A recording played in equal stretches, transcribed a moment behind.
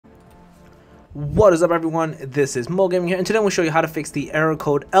What is up, everyone? This is Mo Gaming here, and today I'm going to show you how to fix the error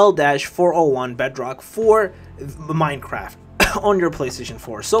code L-401 Bedrock for Minecraft on your PlayStation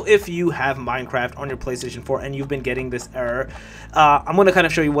 4. So if you have Minecraft on your PlayStation 4 and you've been getting this error, I'm going to kind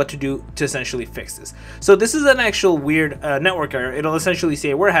of show you what to do to essentially fix this. So this is an actual weird network error. It'll essentially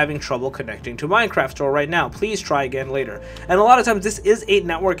say we're having trouble connecting to Minecraft store right now. Please try again later. And a lot of times this is a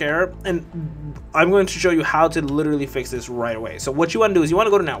network error, and I'm going to show you how to literally fix this right away. So what you want to do is you want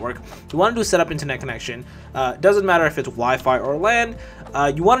to go to network, you want to do set up internet connection. Doesn't matter if it's Wi-Fi or LAN.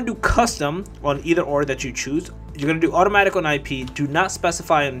 You want to do custom on either or that you choose. You're going to do automatic on IP. Do not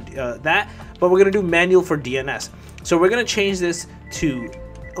specify on that, but we're going to do manual for DNS. So we're going to change this to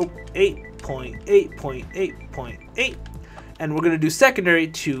 8.8.8.8, and we're going to do secondary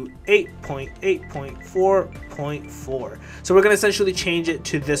to 8.8.4.4. So we're going to essentially change it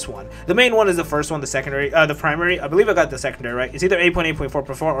to this one. The main one is the first one, the secondary, the primary. I believe I got the secondary right. It's either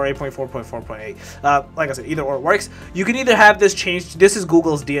 8.8.4.4 or 8.4.4.8. Like I said, either or works. You can either have this changed. This is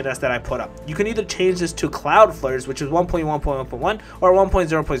Google's DNS that I put up. You can either change this to Cloudflare's, which is 1.1.1.1 or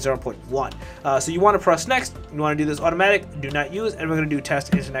 1.0.0.1. So you want to press next. You want to do this automatic, do not use, and we're going to do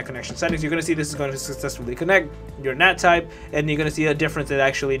test internet connection settings. You're going to see this is going to successfully connect your NAT type, and you're going to see a difference in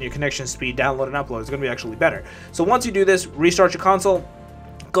actually in your connection speed, download and upload. It's going to be actually better. So once you do this, restart your console,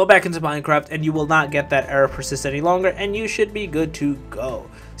 go back into Minecraft, and you will not get that error persist any longer, and you should be good to go.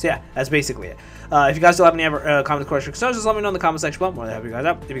 So yeah, that's basically it. If you guys still have any comments, questions, concerns, just let me know in the comment section below. More than happy to help you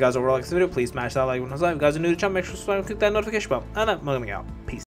guys out. If you guys overall like this video, please smash that like button. If you guys are new to the channel, make sure to subscribe and click that notification bell. And I'm moving out. Peace.